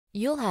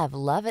You'll have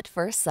love at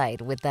first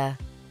sight with the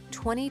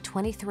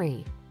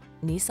 2023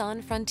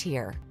 Nissan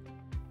Frontier.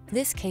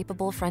 This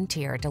capable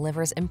Frontier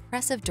delivers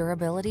impressive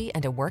durability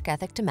and a work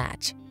ethic to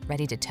match.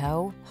 Ready to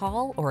tow,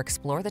 haul, or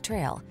explore the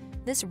trail,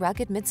 this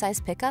rugged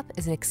midsize pickup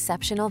is an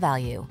exceptional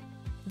value.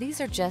 These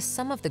are just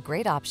some of the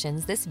great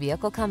options this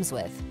vehicle comes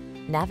with: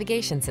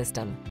 navigation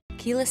system,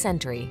 keyless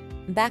entry,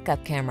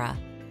 backup camera,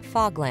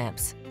 fog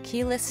lamps,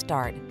 keyless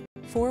start,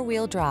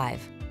 four-wheel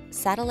drive,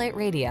 satellite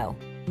radio,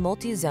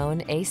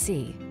 multi-zone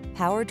AC,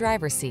 power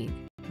driver seat,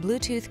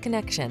 Bluetooth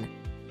connection.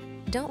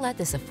 Don't let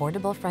this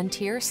affordable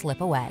Frontier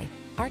slip away.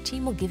 Our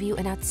team will give you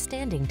an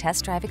outstanding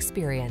test drive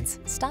experience.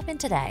 Stop in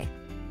today.